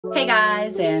Hey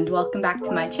guys, and welcome back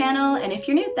to my channel, and if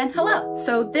you're new, then hello!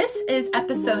 So this is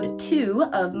episode 2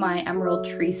 of my Emerald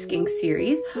Tree Skink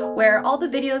series, where all the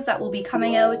videos that will be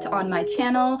coming out on my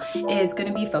channel is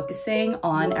going to be focusing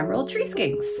on Emerald Tree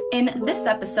Skinks. In this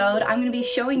episode, I'm going to be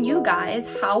showing you guys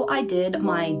how I did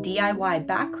my DIY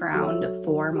background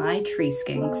for my tree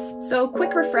skinks. So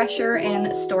quick refresher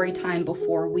and story time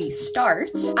before we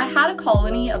start. I had a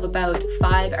colony of about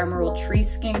 5 Emerald Tree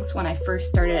Skinks when I first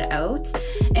started out,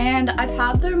 and I've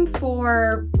had them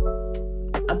for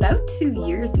about 2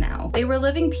 years now. They were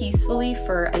living peacefully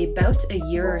for about a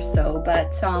year or so,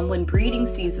 but when breeding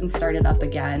season started up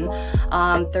again,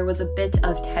 there was a bit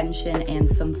of tension and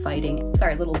some fighting.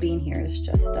 Sorry, little bean here is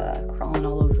just crawling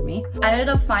all over me. I ended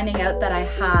up finding out that I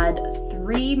had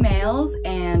 3 males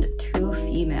and 2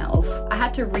 females. I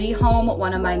had to rehome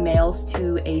one of my males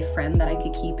to a friend that I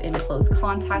could keep in close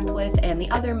contact with, and the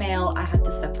other male I had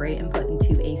to separate and put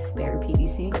into a spare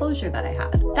PVC enclosure that I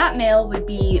had. That male would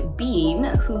be Bean,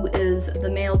 who is the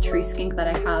male tree skink that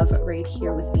I have right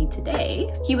here with me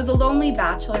today. He was a lonely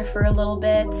bachelor for a little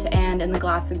bit, and in the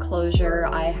glass enclosure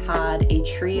I had a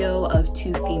trio of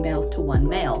 2 females to 1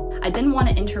 male. I didn't want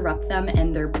to interrupt them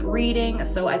in their breeding,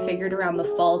 so I figured around the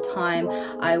fall time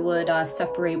I would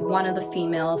separate one of the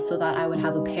females so that I would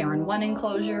have a pair in one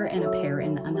enclosure and a pair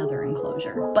in another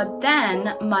enclosure. But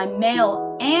then my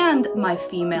male and my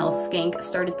female skink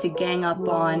started to gang up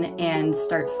on and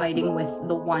start fighting with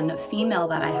the one female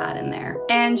that I had in there.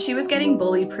 And she was getting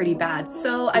bullied pretty bad,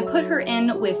 so I put her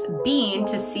in with Bean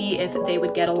to see if they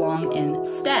would get along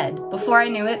instead. Before I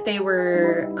knew it, they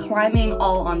were climbing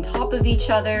all on top of each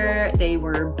other, they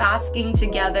were basking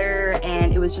together,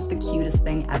 and it was just the cutest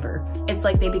thing ever. It's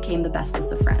like they became the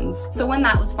bestest of friends. So when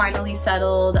that was finally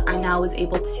settled, I now was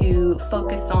able to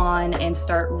focus on and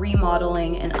start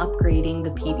remodeling and upgrading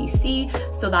the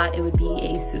PVC so that it would be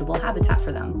a suitable habitat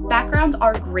for them. Backgrounds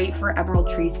are great for Emerald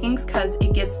Tree Skinks because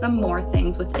it gives them more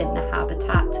things within the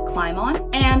habitat to climb on,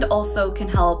 and also can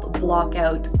help block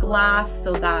out glass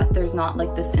so that there's not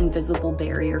like this invisible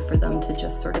barrier for them to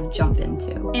just sort of jump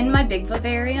into. In my big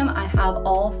vivarium, I have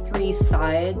all 3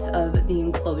 sides of the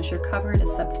enclosure covered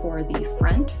except for the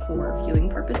front for viewing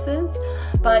purposes,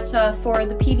 but for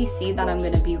the PVC that I'm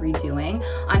going to be redoing,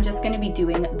 I'm just going to be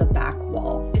doing the back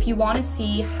wall. If you want to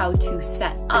see how to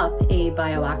set up a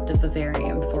bioactive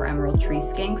vivarium for Emerald Tree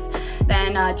Skinks,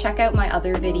 then check out my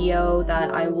other video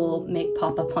that I will make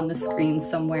pop up on the screen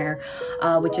somewhere,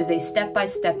 which is a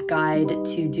step-by-step guide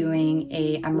to doing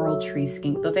a Emerald Tree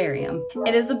Skink vivarium.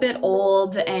 It is a bit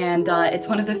old, and it's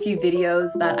one of the few videos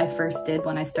that I first did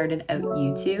when I started out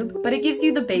YouTube, but it gives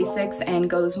you the basics and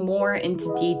goes more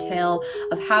into detail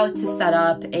of how to set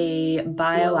up a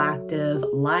bioactive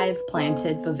live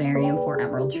planted vivarium for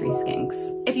Emerald Tree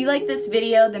Skinks. If you like this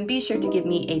video, then be sure to give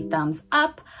me a thumbs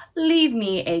up, leave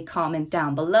me a comment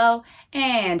down below,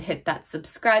 and hit that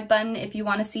subscribe button if you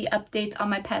want to see updates on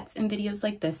my pets and videos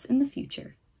like this in the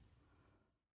future.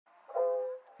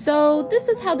 So this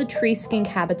is how the tree skink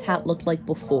habitat looked like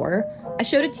before. I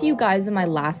showed it to you guys in my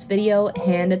last video,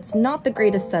 and it's not the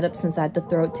greatest setup since I had to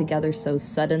throw it together so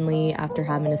suddenly after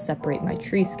having to separate my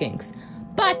tree skinks.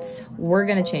 But we're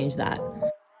gonna change that.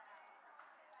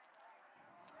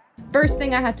 First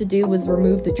thing I had to do was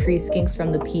remove the tree skinks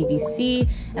from the PVC,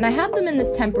 and I had them in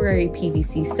this temporary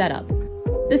PVC setup.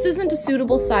 This isn't a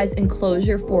suitable size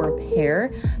enclosure for a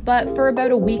pair, but for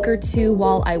about a week or 2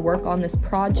 while I work on this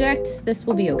project, this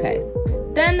will be okay.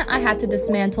 Then I had to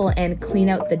dismantle and clean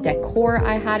out the decor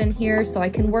I had in here so I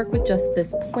can work with just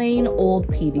this plain old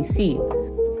PVC.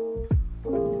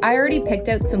 I already picked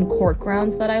out some cork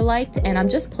grounds that I liked, and I'm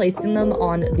just placing them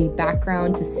on the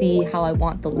background to see how I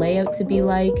want the layout to be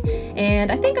like,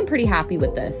 and I think I'm pretty happy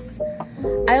with this.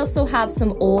 I also have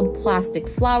some old plastic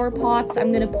flower pots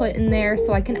I'm going to put in there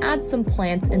so I can add some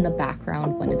plants in the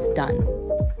background when it's done.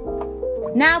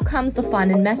 Now comes the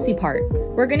fun and messy part.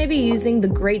 We're going to be using the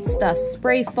Great Stuff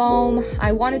spray foam.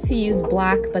 I wanted to use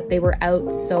black, but they were out,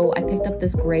 so I picked up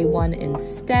this gray one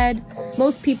instead.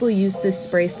 Most people use this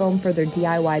spray foam for their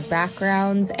DIY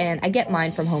backgrounds, and I get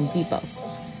mine from Home Depot.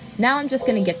 Now I'm just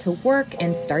going to get to work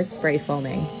and start spray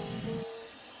foaming.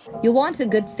 You'll want a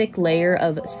good thick layer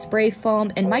of spray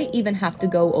foam and might even have to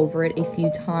go over it a few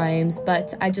times,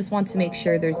 but I just want to make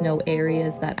sure there's no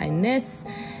areas that I miss,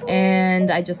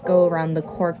 and I just go around the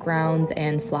cork grounds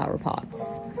and flower pots.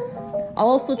 I'll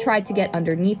also try to get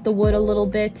underneath the wood a little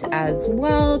bit as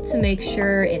well to make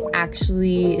sure it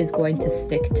actually is going to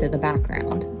stick to the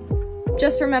background.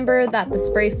 Just remember that the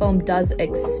spray foam does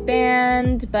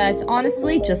expand, but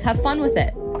honestly, just have fun with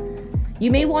it. You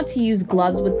may want to use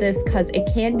gloves with this because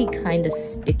it can be kind of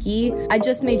sticky. I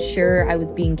just made sure I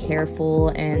was being careful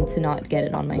and to not get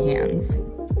it on my hands.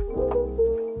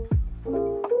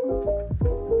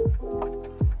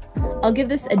 I'll give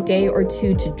this a day or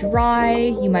two to dry.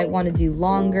 You might want to do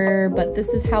longer, but this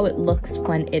is how it looks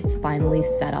when it's finally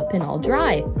set up and all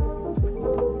dry.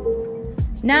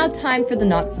 Now time for the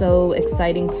not so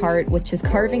exciting part, which is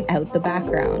carving out the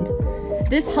background.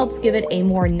 This helps give it a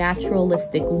more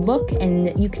naturalistic look,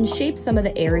 and you can shape some of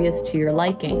the areas to your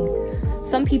liking.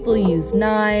 Some people use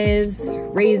knives,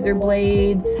 razor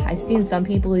blades. I've seen some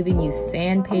people even use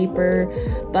sandpaper,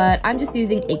 but I'm just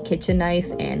using a kitchen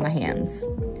knife and my hands.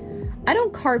 I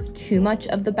don't carve too much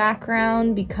of the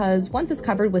background because once it's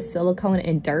covered with silicone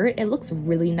and dirt, it looks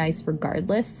really nice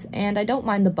regardless, and I don't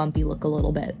mind the bumpy look a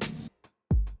little bit.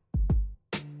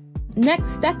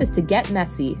 Next step is to get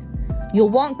messy. You'll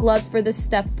want gloves for this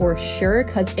step for sure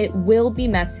because it will be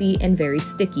messy and very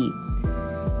sticky.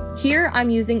 Here I'm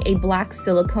using a black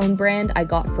silicone brand I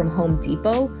got from Home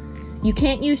Depot. You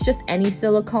can't use just any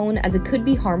silicone as it could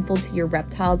be harmful to your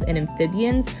reptiles and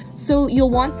amphibians, so you'll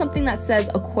want something that says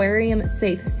aquarium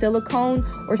safe silicone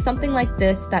or something like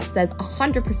this that says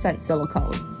 100%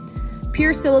 silicone.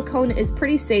 Pure silicone is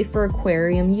pretty safe for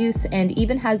aquarium use and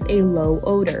even has a low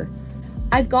odor.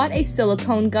 I've got a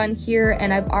silicone gun here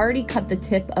and I've already cut the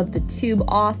tip of the tube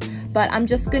off, but I'm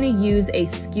just gonna use a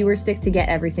skewer stick to get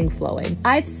everything flowing.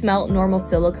 I've smelt normal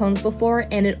silicones before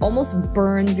and it almost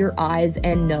burns your eyes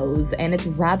and nose and it's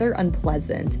rather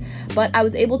unpleasant, but I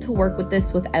was able to work with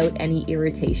this without any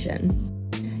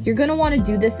irritation. You're gonna wanna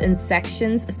do this in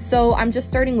sections, so I'm just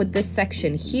starting with this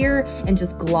section here and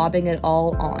just globbing it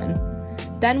all on.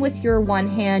 Then with your one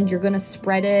hand, you're gonna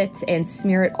spread it and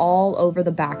smear it all over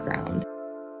the background.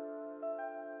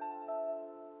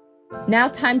 Now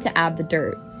time to add the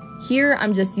dirt. Here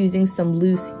I'm just using some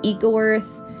loose eco-earth.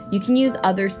 You can use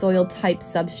other soil type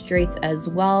substrates as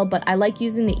well, but I like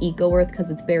using the eco-earth because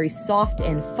it's very soft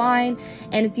and fine,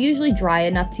 and it's usually dry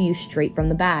enough to use straight from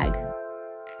the bag.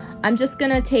 I'm just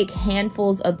gonna take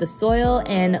handfuls of the soil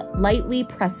and lightly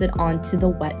press it onto the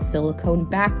wet silicone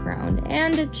background,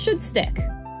 and it should stick.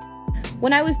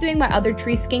 When I was doing my other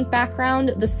tree skink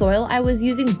background, the soil I was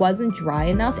using wasn't dry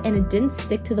enough and it didn't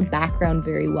stick to the background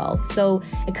very well, so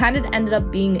it kind of ended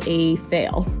up being a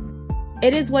fail.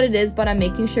 It is what it is, but I'm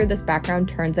making sure this background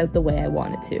turns out the way I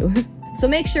want it to. So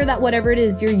make sure that whatever it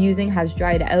is you're using has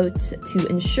dried out to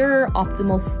ensure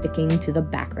optimal sticking to the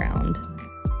background.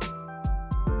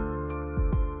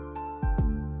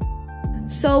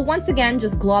 So once again,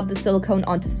 just glob the silicone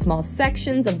onto small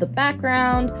sections of the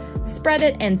background, spread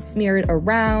it and smear it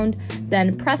around,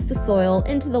 then press the soil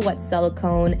into the wet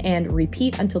silicone and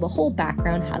repeat until the whole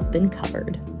background has been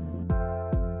covered.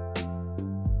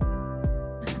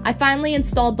 I finally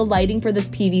installed the lighting for this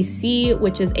PVC,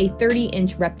 which is a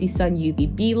 30-inch Reptisun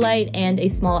UVB light and a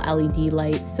small LED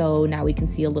light, so now we can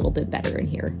see a little bit better in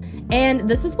here. And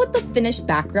this is what the finished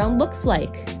background looks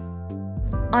like.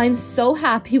 I'm so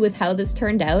happy with how this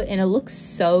turned out, and it looks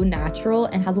so natural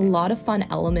and has a lot of fun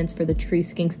elements for the tree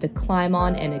skinks to climb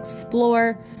on and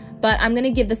explore, but I'm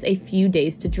gonna give this a few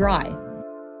days to dry.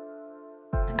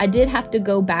 I did have to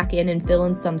go back in and fill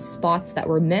in some spots that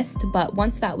were missed, but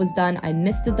once that was done, I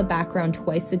misted the background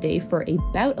twice a day for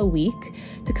about a week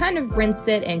to kind of rinse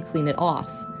it and clean it off.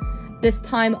 This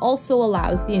time also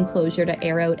allows the enclosure to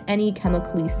air out any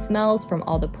chemically smells from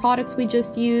all the products we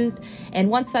just used, and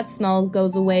once that smell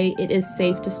goes away, it is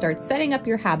safe to start setting up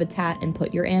your habitat and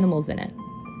put your animals in it.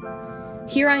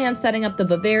 Here I am setting up the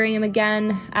vivarium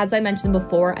again. As I mentioned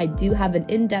before, I do have an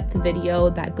in-depth video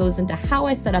that goes into how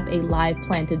I set up a live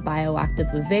planted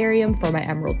bioactive vivarium for my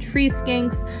Emerald Tree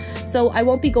Skinks, so I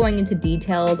won't be going into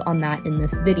details on that in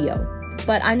this video.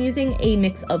 But I'm using a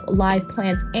mix of live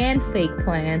plants and fake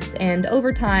plants, and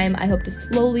over time I hope to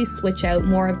slowly switch out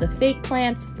more of the fake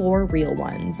plants for real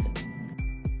ones.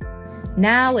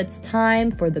 Now it's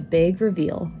time for the big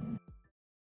reveal.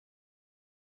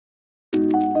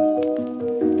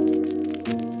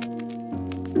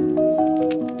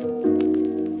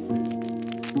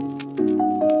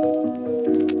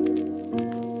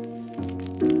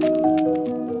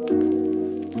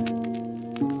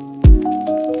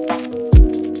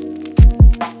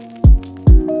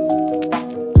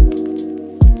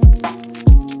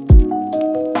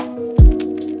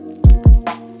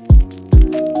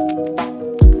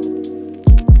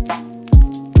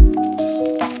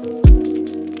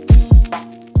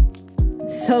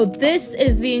 So this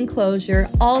is the enclosure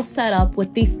all set up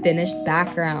with the finished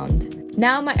background.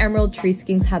 Now my Emerald Tree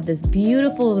Skinks have this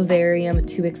beautiful vivarium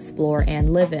to explore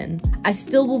and live in. I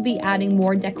still will be adding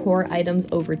more decor items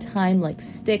over time, like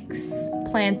sticks,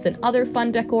 plants, and other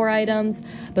fun decor items,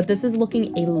 but this is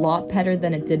looking a lot better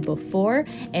than it did before,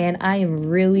 and I am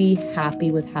really happy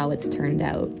with how it's turned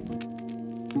out.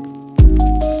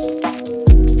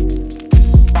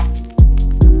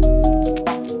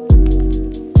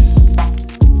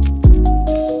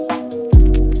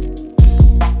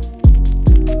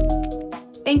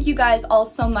 Thank you guys all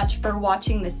so much for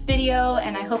watching this video,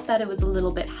 and I hope that it was a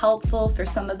little bit helpful for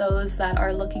some of those that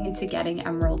are looking into getting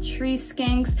Emerald Tree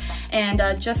Skinks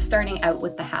and just starting out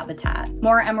with the habitat.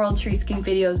 More Emerald Tree Skink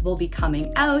videos will be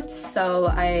coming out, so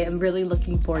I am really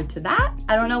looking forward to that.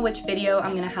 I don't know which video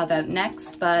I'm gonna have out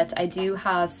next, but I do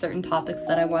have certain topics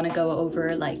that I want to go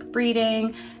over, like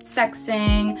breeding,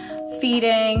 sexing,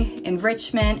 feeding,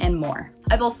 enrichment, and more.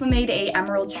 I've also made a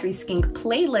Emerald Tree Skink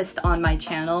playlist on my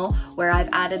channel where I've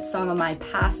added some of my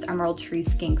past Emerald Tree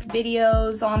Skink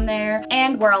videos on there,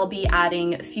 and where I'll be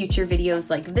adding future videos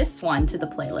like this one to the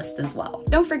playlist as well.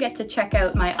 Don't forget to check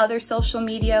out my other social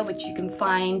media, which you can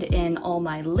find in all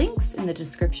my links in the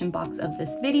description box of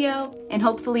this video, and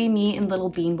hopefully me and Little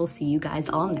Bean will see you guys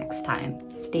all next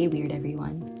time. Stay weird,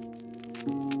 everyone.